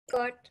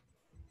Record.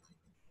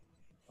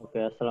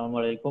 Okay,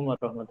 Assalamualaikum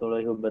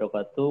warahmatullahi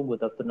wabarakatuh.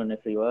 Good afternoon,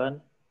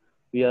 everyone.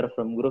 We are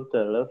from Group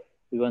 12.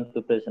 We want to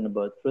present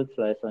about fruit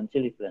flies on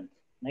chili plants.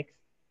 Next.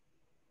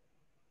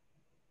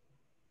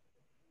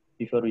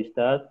 Before we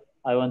start,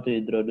 I want to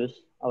introduce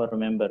our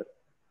member.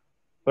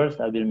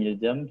 First, Abil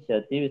Milzam,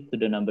 Syati with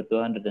student number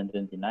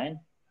 229.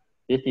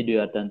 Desty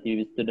Dwi Artanti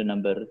with student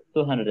number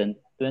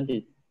 233.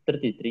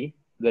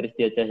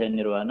 Garistya Cahaya N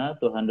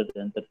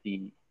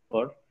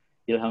 234.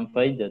 Ilham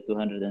Faiza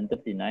 239.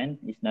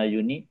 Isna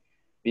Yuni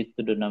with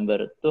student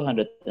number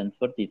 242.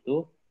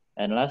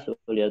 And last,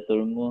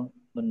 Uliyatul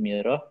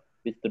Muhmiroh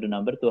with student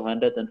number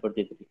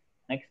 243.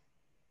 Next.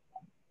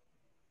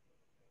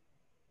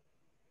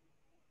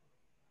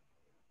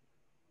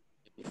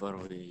 Before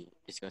we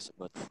discuss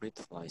about fruit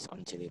flies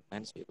on chili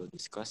plants, we will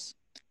discuss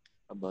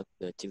about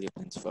the chili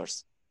plants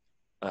first.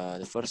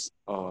 The first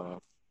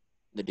of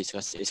the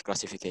discuss is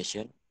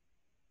classification,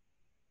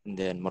 and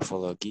then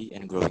morphology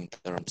and growing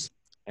terms.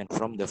 And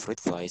from the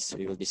fruit flies,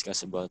 we will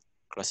discuss about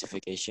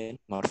classification,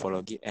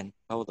 morphology, and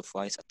how the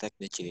flies attack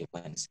the chili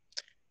plants.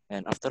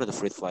 And after the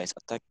fruit flies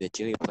attack the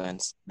chili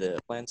plants, the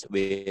plants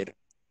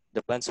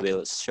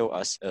will show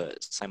us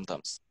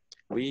symptoms.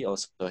 We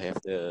also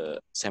have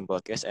the sample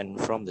case, and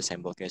from the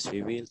sample case,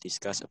 we will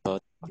discuss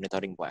about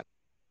monitoring plan.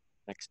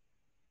 Next.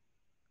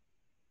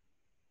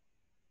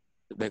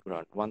 The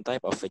background. One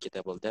type of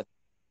vegetable that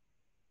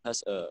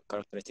has a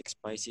characteristic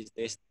spicy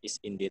taste is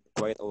indeed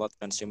quite a lot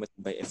consumed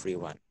by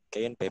everyone.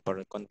 Cayenne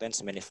pepper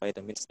contains many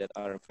vitamins that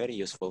are very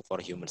useful for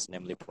humans,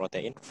 namely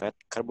protein, fat,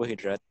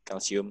 carbohydrate,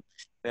 calcium,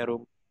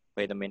 ferrum,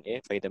 vitamin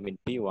A, vitamin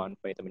B1,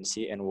 vitamin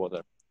C, and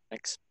water.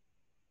 Next.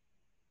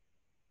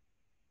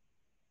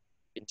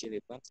 In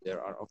chili plants, there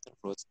are often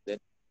fruits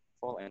that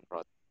fall and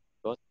rot,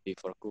 both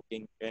before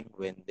cooking and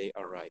when they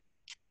are ripe.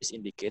 This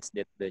indicates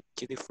that the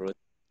chili fruit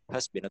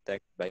has been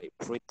attacked by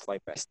fruit fly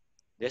pest.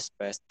 This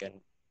pest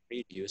can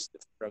reduce the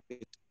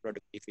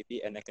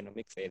productivity and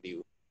economic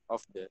value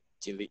of the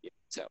chili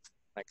itself.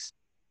 Next.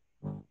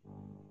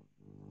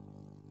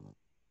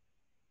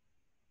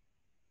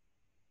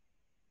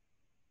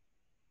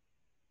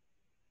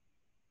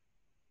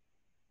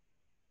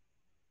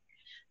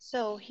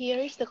 So here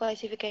is the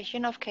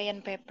classification of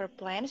cayenne pepper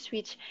plants,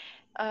 which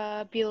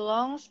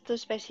belongs to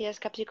species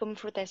Capsicum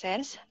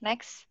frutescens.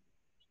 Next.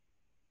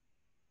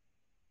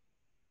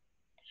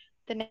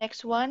 The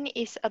next one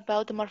is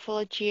about the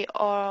morphology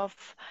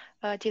of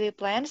chili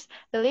plants.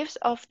 The leaves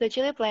of the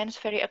chili plants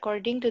vary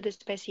according to the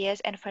species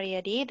and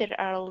variety. There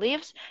are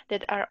leaves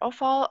that are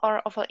oval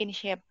or oval in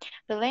shape.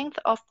 The length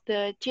of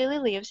the chili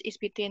leaves is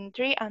between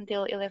 3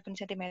 until 11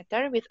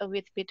 cm, with a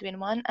width between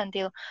 1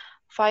 until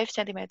 5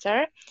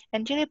 cm.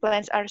 And chili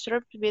plants are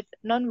served with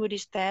non-woody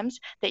stems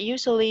that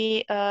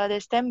usually the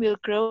stem will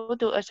grow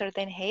to a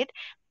certain height,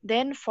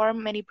 then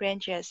form many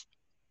branches.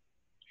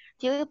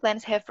 Chili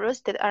plants have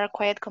roots that are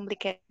quite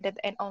complicated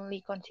and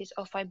only consist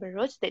of fiber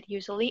roots that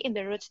usually in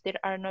the roots there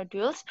are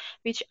nodules,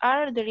 which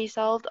are the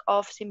result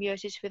of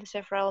symbiosis with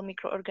several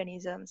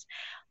microorganisms.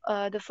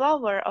 The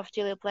flower of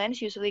chili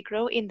plants usually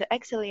grow in the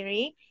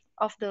axillary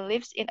of the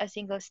leaves in a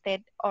single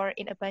state or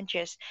in a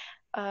bunches.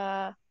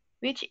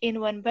 Which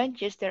in one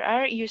bunches there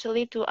are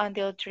usually 2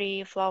 until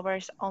 3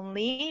 flowers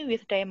only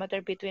with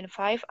diameter between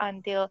 5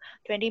 until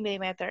 20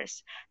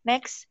 millimeters.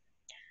 Next.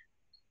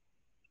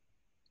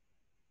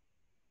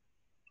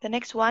 The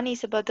next one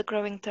is about the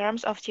growing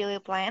terms of chili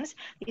plants.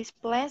 These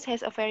plants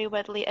has a very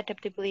widely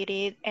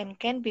adaptability and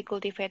can be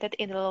cultivated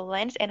in the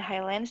lowlands and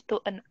highlands to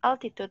an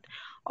altitude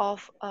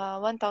of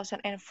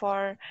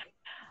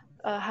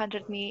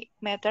 1,400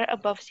 meters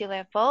above sea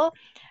level.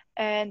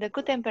 And the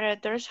good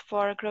temperatures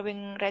for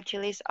growing red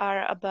chilies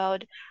are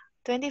about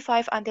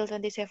 25 until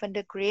 27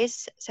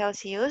 degrees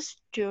Celsius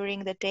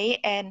during the day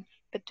and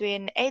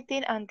between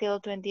 18 until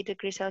 20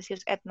 degrees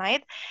Celsius at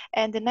night.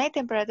 And the night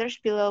temperatures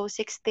below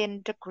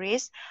 16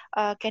 degrees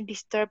can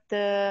disturb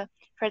the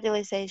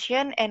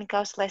fertilization and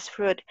cause less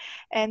fruit.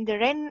 And the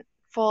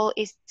rainfall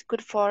is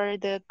good for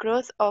the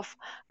growth of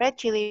red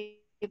chili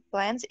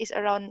plants is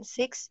around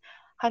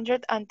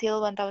 600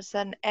 until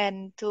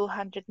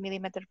 1,200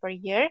 millimeter per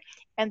year,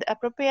 and the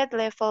appropriate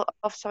level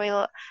of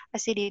soil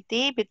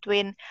acidity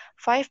between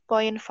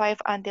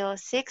 5.5 until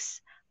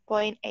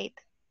 6.8.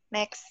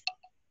 Next.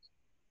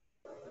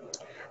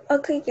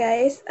 Okay,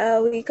 guys,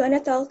 we're gonna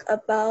talk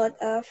about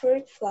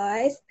fruit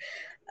flies.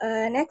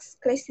 Next,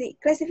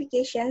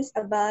 classifications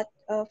about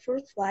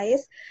fruit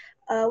flies.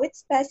 With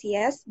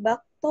species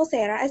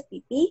Bactocera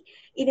spp.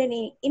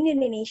 In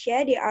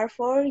Indonesia, there are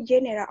 4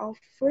 genera of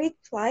fruit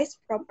flies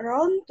from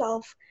around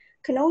 12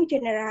 known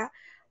genera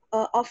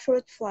of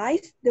fruit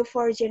flies. The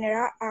 4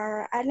 genera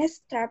are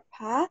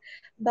Anestrapa,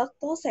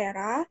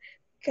 Bactocera,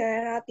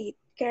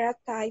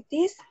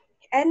 Keratitis,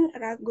 and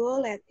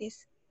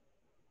Ragoletis.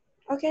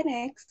 Okay,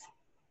 next.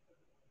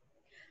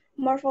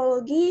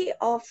 Morphology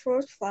of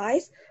fruit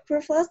flies.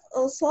 Fruit flies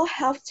also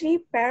have 3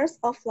 pairs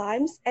of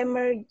limbs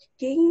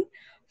emerging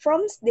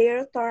from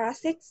their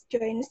thoracic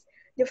joints.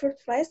 The fruit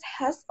flies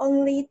has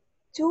only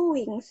 2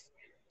 wings.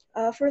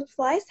 Fruit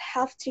flies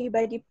have 3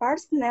 body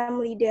parts,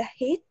 namely the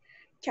head,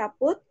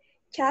 caput,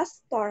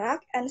 chest,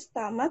 thorax, and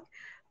stomach,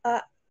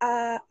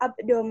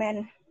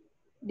 abdomen.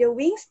 The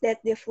wings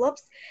that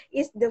develops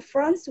is the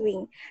front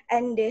wing,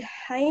 and the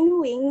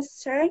hind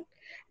wings shrink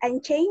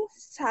and change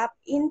up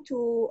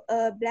into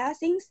a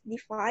blasting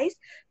device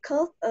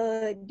called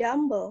a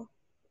dumbbell.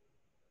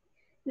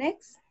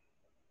 Next,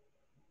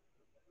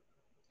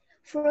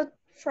 fruit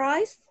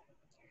flies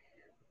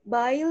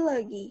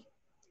biology.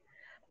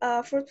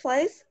 Fruit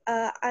flies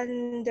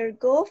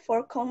undergo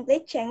four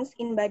complete changes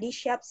in body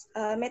shapes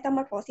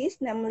metamorphosis,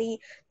 namely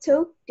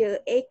to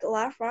the egg,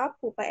 larva,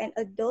 pupa, and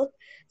adult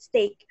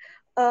stage.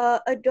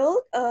 From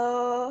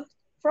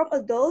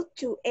adult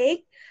to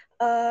egg,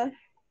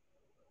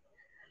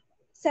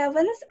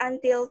 7th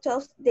until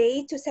 12th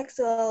day to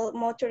sexual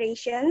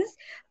maturations,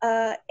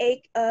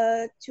 egg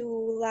to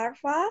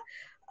larva,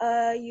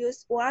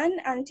 use 1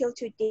 until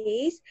 2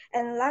 days,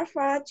 and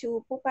larva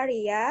to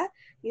puparia,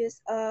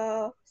 use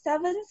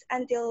 7th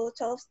until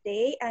 12th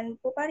day, and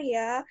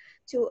puparia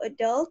to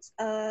adults,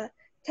 10th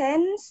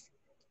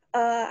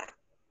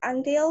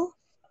until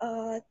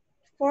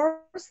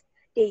 4th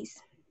days.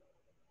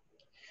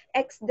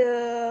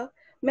 The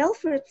male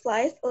fruit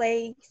flies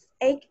lays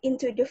egg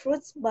into the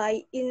fruits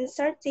by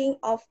inserting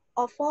of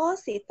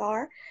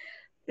ovipositor.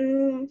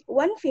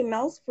 One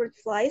female fruit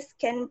flies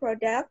can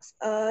produce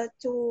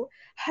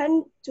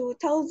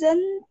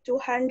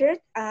 2,200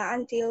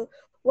 until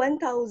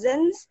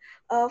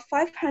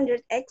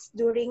 1,500 eggs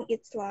during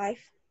its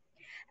life.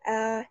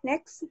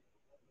 Next,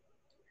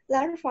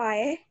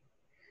 larvae.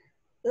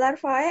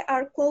 Larvae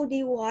are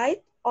cloudy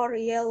white or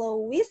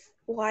yellowish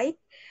white,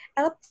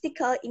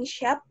 elliptical in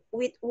shape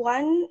with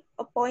one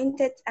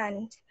pointed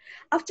end.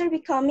 After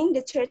becoming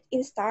the third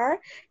instar,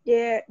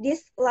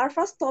 these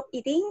larvae stop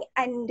eating,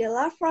 and the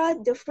larvae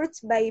the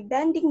fruits by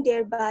bending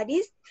their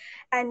bodies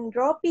and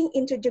dropping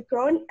into the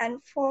ground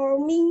and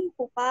forming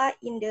pupa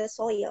in the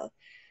soil.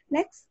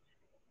 Next.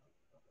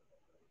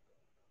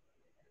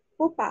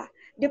 Pupa.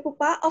 The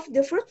pupa of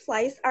the fruit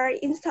flies are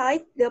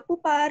inside the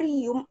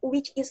puparium,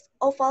 which is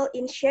oval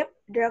in shape,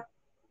 dark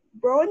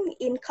brown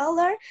in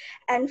color,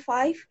 and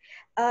 5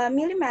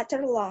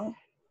 millimeter long.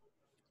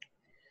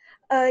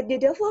 The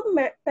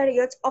development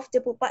period of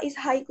the pupa is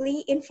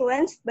highly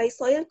influenced by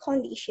soil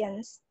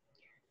conditions.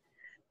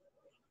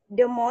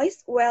 The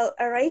moist,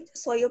 well-aerated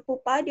soil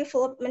pupa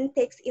development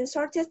takes in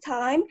shorter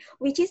time,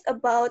 which is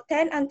about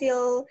 10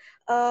 until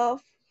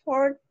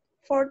 14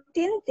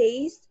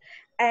 days,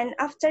 and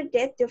after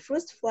that, the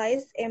fruit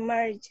flies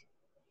emerge.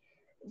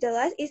 The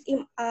last is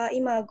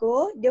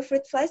imago. The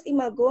fruit flies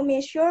imago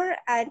measure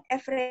an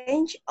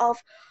average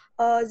of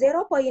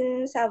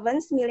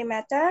 0.7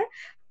 millimeter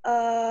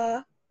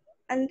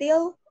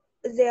until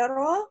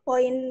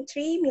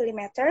 0.3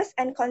 millimeters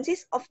and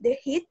consists of the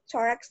head,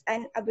 thorax,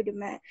 and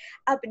abdomen.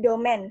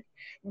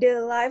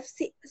 The life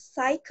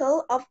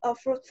cycle of a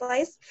fruit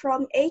flies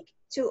from egg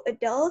to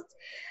adult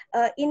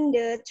in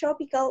the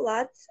tropical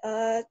lasts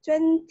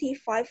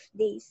 25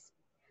 days.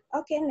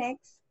 Okay,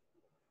 next.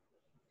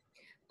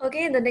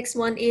 Okay, the next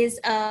one is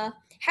how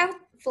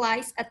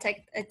flies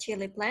attack a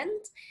chili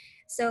plant.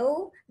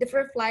 So the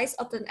fruit flies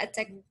often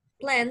attack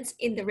plants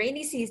in the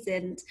rainy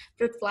season.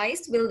 Fruit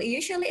flies will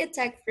usually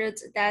attack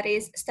fruit that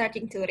is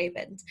starting to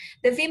ripen.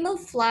 The female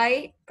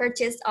fly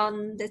perches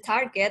on the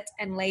target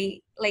and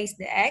lays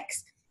the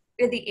eggs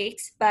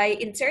by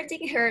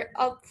inserting her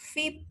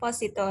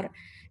ovipositor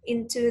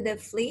into the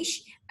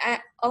flesh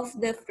of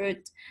the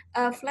fruit.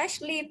 A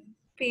fleshly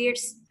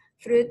pierced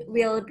fruit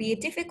will be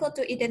difficult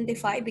to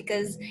identify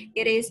because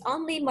it is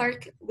only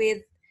marked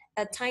with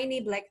a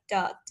tiny black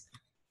dot.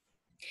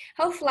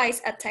 How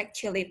flies attack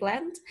chili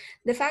plant?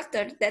 The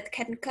factor that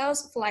can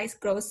cause flies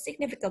growth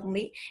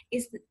significantly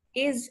is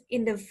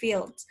in the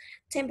field: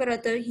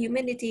 temperature,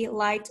 humidity,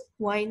 light,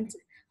 wind,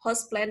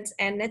 host plants,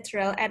 and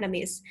natural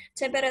enemies.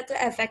 Temperature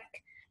affect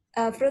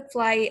fruit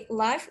fly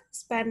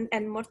lifespan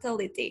and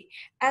mortality.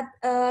 At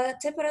a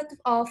temperature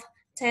of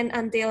 10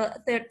 until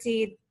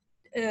 30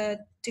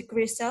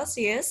 degrees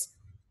Celsius,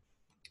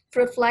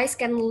 fruit flies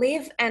can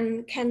live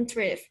and can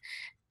thrive.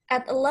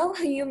 At a low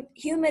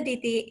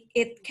humidity,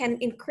 it can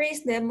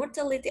increase the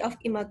mortality of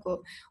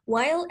imago,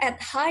 while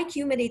at high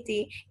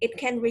humidity, it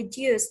can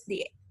reduce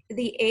the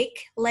egg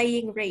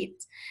laying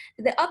rate.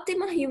 The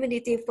optimal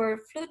humidity for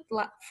fruit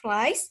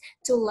flies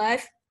to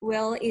live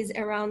well is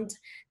around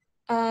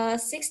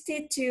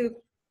 60 to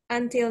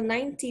until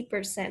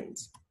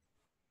 90%.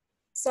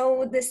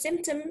 So the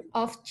symptom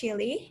of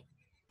chili.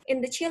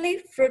 In the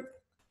chili, fruit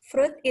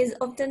is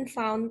often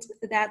found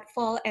that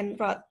fall and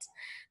rot,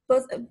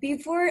 both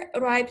before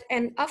ripe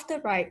and after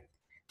ripe.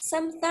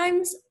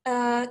 Sometimes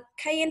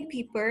cayenne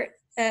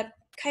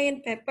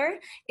pepper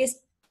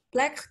is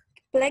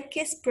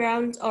blackish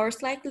brown or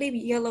slightly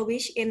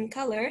yellowish in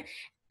color,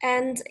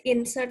 and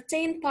in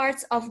certain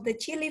parts of the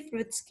chili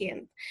fruit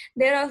skin,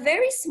 there are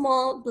very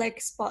small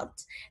black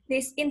spots.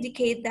 This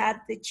indicates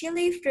that the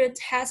chili fruit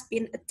has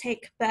been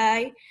attacked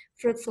by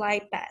fruit fly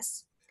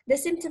pests. The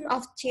symptom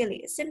of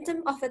chili.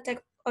 Symptom of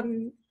attack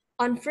on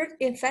fruit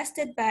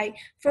infested by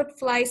fruit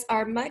flies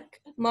are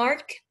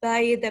marked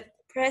by the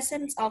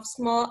presence of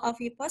small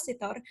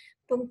ovipositor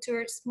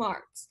puncture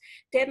marks.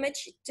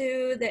 Damage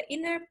to the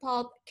inner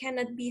pulp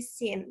cannot be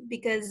seen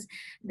because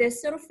the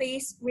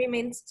surface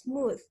remains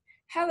smooth.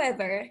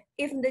 However,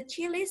 if the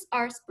chilies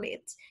are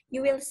split,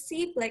 you will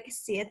see black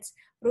seeds,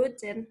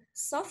 rotten,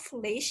 soft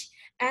flesh,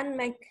 and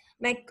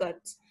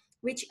maggots,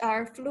 which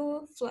are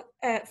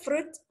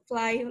fruit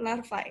fly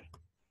larvae.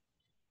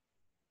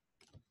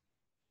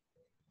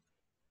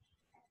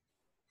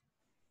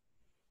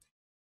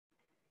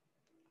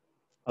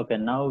 Okay,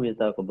 now we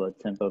talk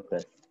about sample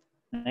press.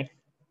 Next.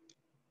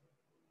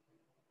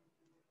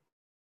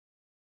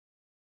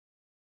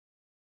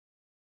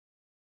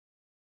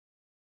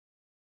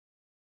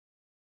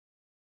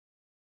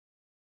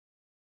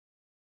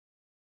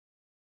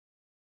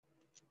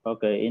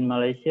 Okay, in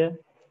Malaysia,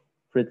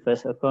 fruit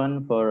flies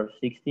account for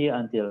 60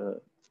 until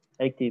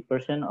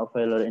 80% of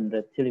failure in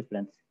red chili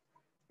plants.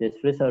 These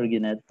flies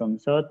originate from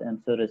South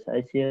and Southeast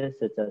Asia,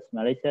 such as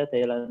Malaysia,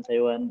 Thailand,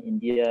 Taiwan,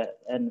 India,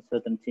 and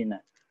southern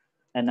China,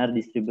 and are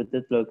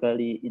distributed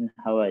locally in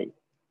Hawaii.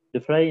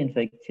 The fly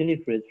infect chili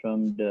fruit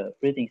from the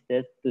fruiting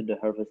stage to the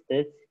harvest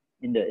stage.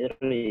 In the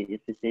early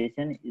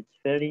infestation, it's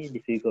very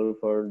difficult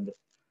for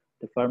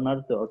the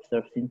farmer to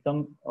observe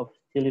symptoms of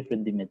chili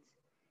fruit damage,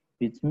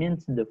 which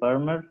means the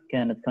farmer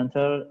cannot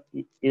control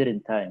it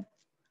in time.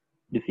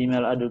 The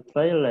female adult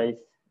fly lays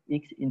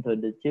eggs into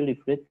the chili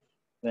fruit.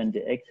 When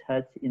the eggs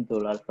hatch into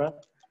larvae,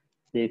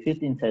 they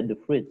fit inside the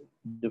fruit.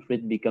 The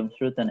fruit becomes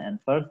rotten and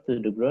falls to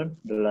the ground.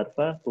 The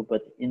larvae pupa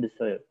in the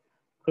soil.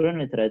 Current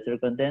literature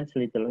contains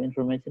little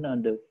information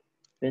on the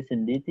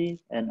fecundity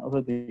and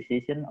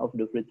oviposition of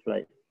the fruit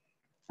fly.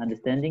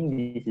 Understanding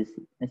this is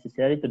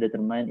necessary to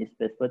determine its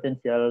best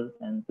potential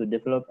and to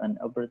develop an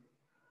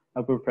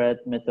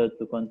appropriate method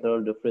to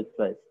control the fruit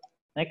flies.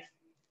 Next.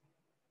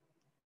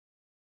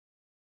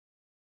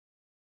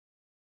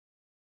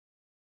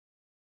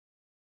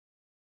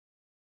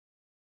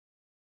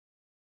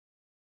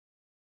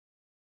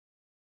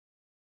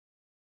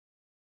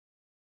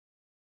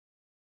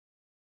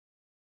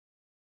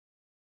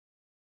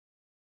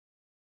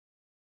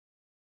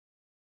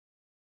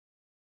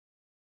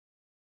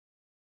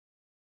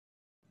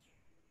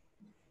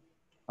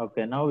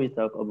 Okay, now we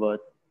talk about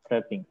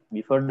trapping.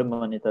 Before the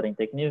monitoring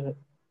technique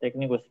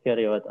was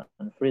carried out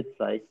on fruit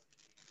flies,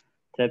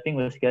 trapping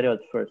was carried out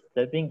first.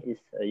 Trapping is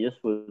a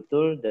useful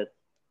tool that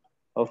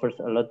offers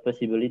a lot of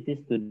possibilities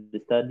to the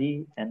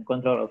study and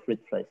control of fruit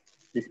flies.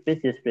 The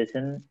species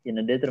present in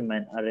a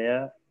determined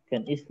area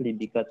can easily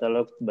be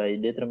cataloged by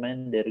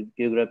determining their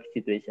geographic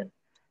situation,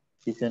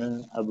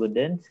 seasonal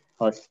abundance,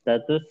 host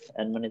status,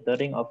 and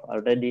monitoring of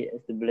already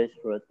established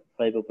fruit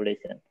fly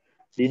population.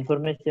 The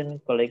information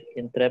collected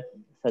in trap,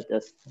 such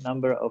as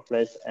number of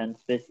flies and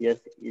species,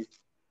 is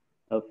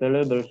a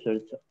valuable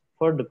source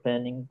for the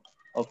planning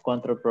of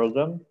control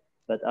program,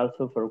 but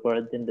also for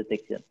quarantine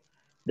detection.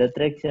 The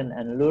attraction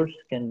and lures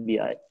can be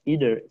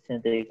either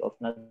synthetic of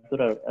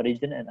natural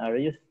origin and are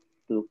used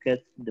to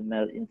catch the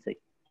male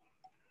insect.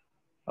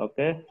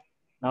 Okay,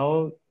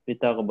 now we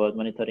talk about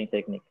monitoring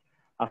technique.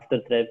 After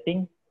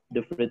trapping,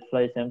 the fruit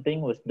fly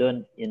sampling was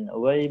done in a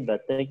way by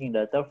taking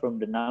data from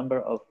the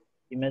number of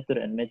immature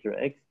and mature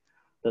eggs,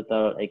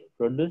 total egg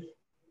produced,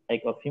 egg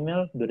of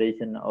female,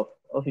 duration of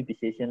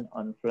oviposition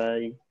on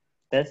fly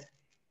test.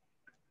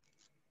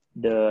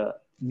 The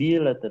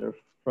bilateral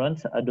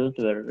fronts adults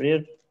were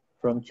reared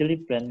from chili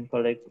plant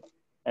collect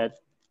at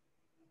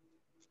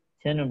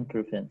Shannon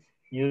Province.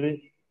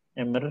 Newly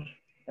emerged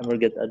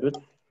adult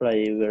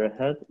fly were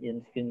held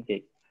in skin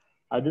cake.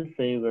 Adult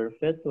fly were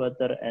fed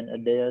water and a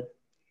diet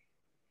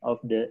of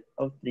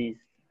these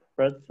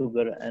fruit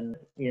sugar and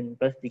in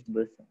plastic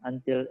box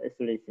until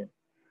isolation.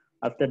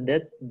 After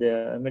that,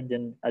 the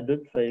emergent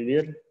adult fly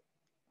were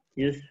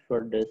used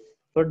for this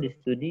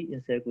study.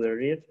 Insects were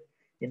reared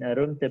in a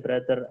room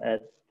temperature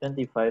at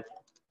 25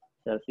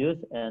 Celsius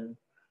and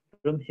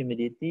room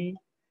humidity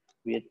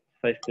with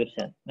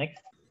 5%. Next.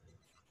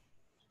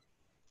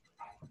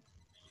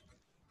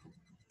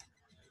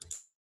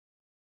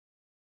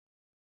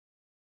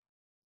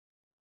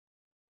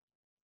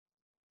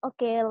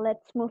 Okay,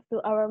 let's move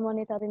to our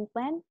monitoring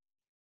plan.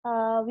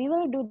 We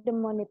will do the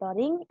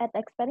monitoring at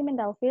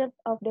experimental field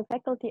of the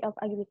Faculty of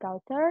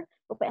Agriculture,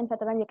 UPN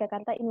Veteran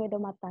Yogyakarta in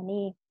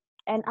Wedomatani.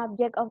 An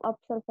object of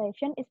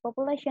observation is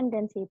population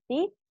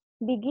density,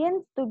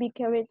 begins to be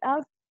carried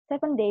out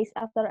 7 days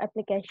after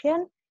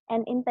application,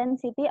 and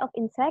intensity of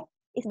insect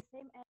is the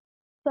same as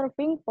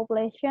observing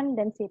population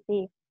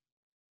density.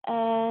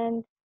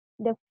 And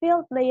the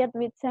field layered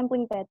with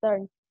sampling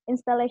pattern.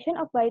 Installation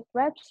of bite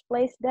traps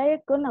placed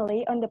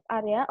diagonally on the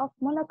area of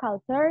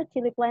monoculture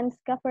chili plants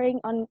covering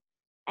on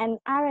an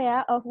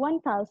area of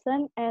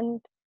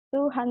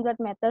 1,200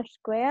 meters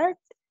squared.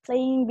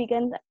 Laying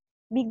begins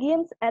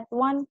at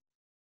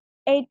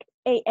 8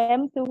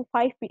 a.m. to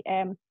 5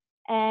 p.m.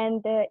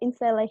 And the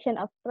installation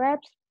of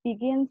traps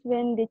begins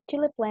when the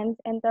chili plant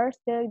enters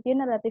the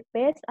generative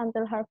phase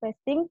until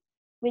harvesting,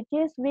 which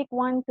is week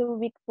 1 to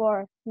week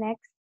 4.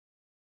 Next.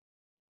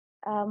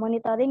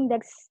 Monitoring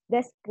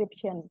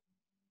description.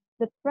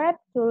 The trap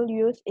tool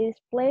used is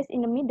placed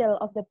in the middle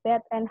of the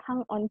bed and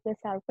hung on the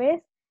surface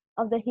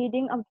of the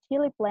heading of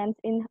chili plants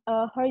in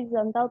a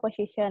horizontal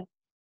position.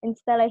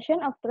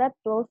 Installation of trap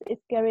tools is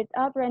carried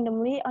out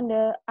randomly on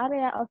the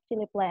area of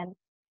chili plant.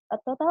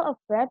 A total of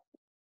traps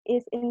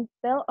is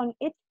installed on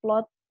each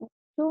plot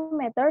 2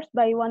 meters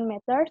by 1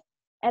 meter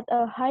at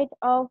a height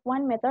of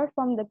 1 meter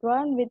from the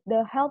ground with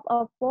the help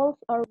of poles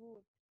or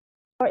wood.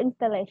 For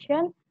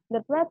installation,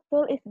 the trap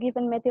tool is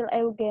given methyl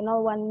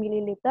eugenol 1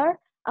 milliliter.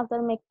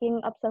 After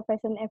making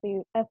observation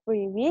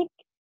every week,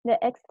 the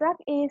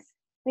extract is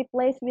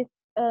replaced with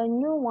a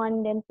new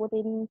one, then put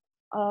in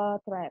a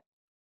trap.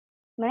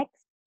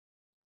 Next,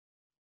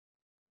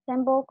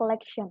 sample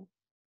collection.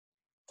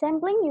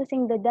 Sampling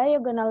using the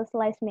diagonal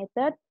slice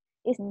method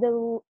is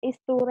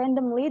to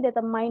randomly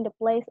determine the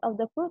place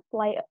of the fruit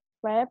fly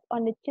trap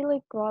on the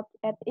chili crop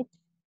at each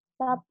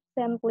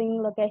sub-sampling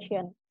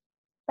location.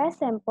 Past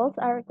samples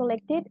are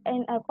collected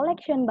in a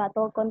collection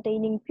bottle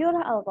containing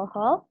pure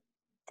alcohol.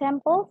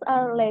 Samples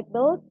are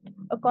labeled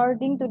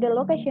according to the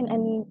location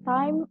and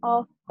time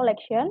of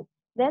collection,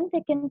 then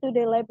taken to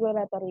the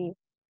laboratory.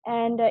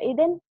 And the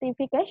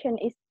identification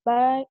is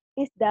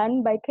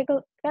done by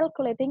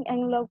calculating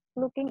and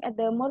looking at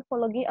the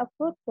morphology of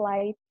fruit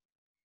flies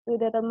to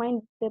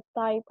determine the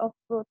type of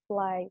fruit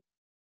fly.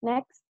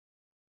 Next.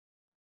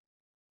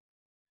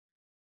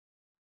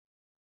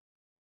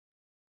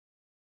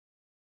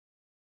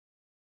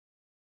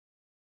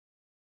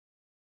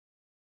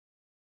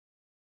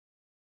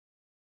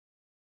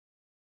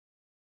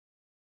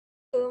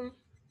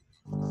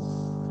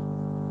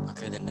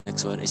 Okay, the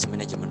next one is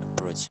management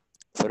approach.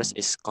 First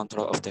is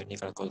control of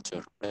technical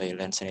culture by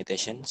land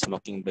sanitation,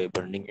 smoking by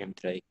burning in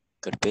dry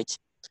garbage,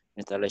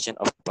 installation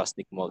of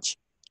plastic mulch.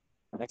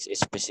 Next is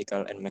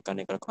physical and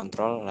mechanical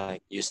control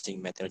like using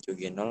methyl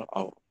eugenol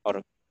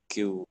or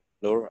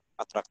Q-lure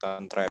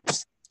attractant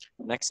traps.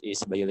 Next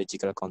is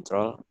biological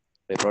control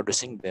by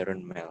producing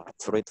barren male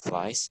fruit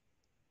flies.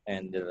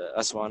 And the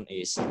last one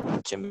is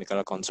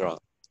chemical control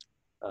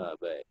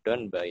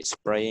done by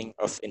spraying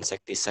of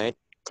insecticide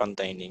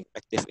containing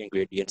active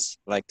ingredients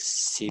like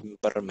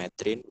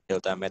simpermetrin,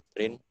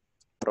 deltametrin,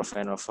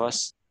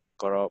 profenofos,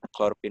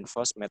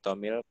 chlorpinfos,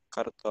 metomil,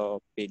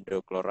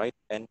 cartopidochloride,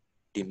 and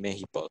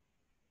dimehipol.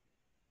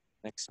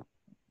 Next.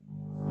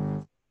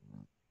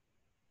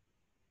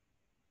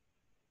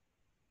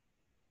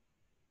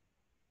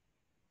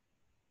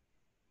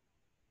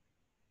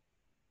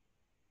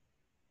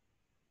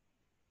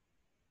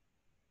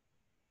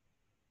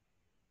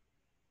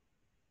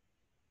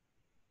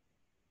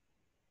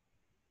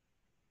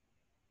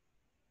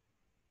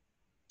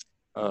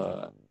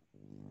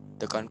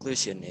 The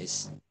conclusion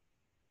is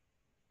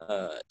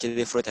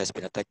chili fruit has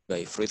been attacked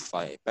by fruit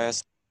fly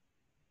pest.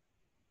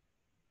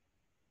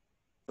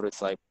 Fruit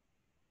fly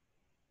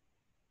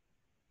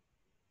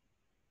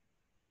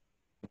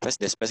pest,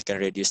 this pest can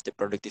reduce the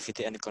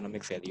productivity and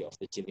economic value of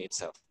the chili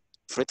itself.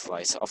 Fruit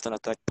flies often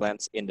attack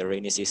plants in the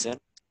rainy season.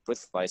 Fruit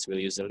flies will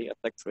usually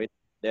attack fruit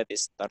that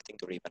is starting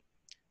to ripen.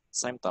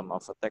 Symptoms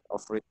of attack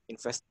of fruit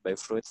infested by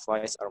fruit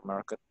flies are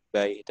marked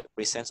by the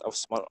presence of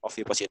small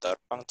ovipositor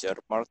puncture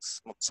marks.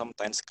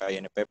 Sometimes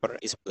cayenne pepper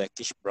is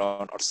blackish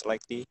brown or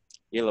slightly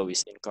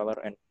yellowish in color,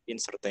 and in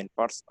certain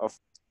parts of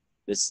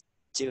the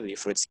chili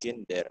fruit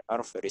skin there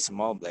are very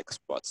small black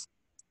spots.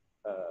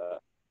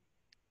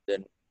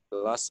 Then the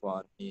last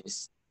one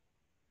is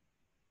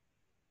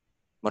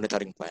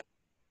monitoring plan.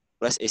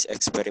 Plus is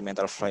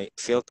experimental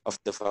field of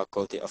the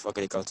Faculty of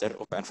Agriculture,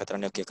 UPN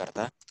Veteran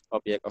Yogyakarta.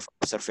 Object of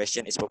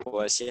observation is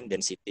population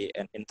density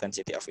and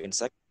intensity of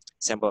insect.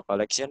 Sample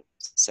collection,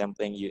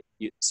 sampling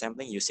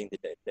using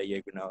the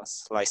diagonal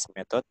slice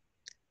method.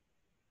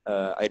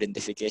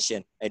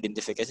 Identification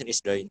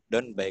is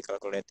done by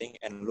calculating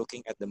and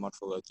looking at the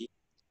morphology.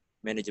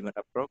 Management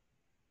approach,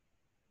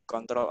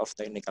 control of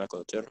technical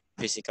culture,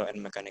 physical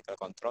and mechanical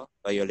control,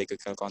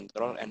 biological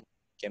control, and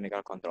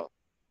chemical control.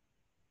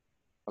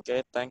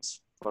 Okay,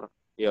 thanks for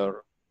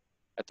your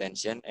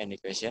attention. Any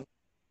question?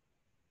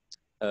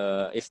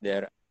 If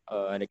there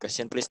are any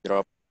question, please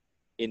drop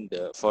in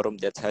the forum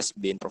that has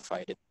been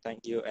provided.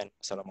 Thank you and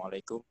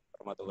Assalamualaikum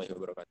warahmatullahi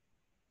wabarakatuh.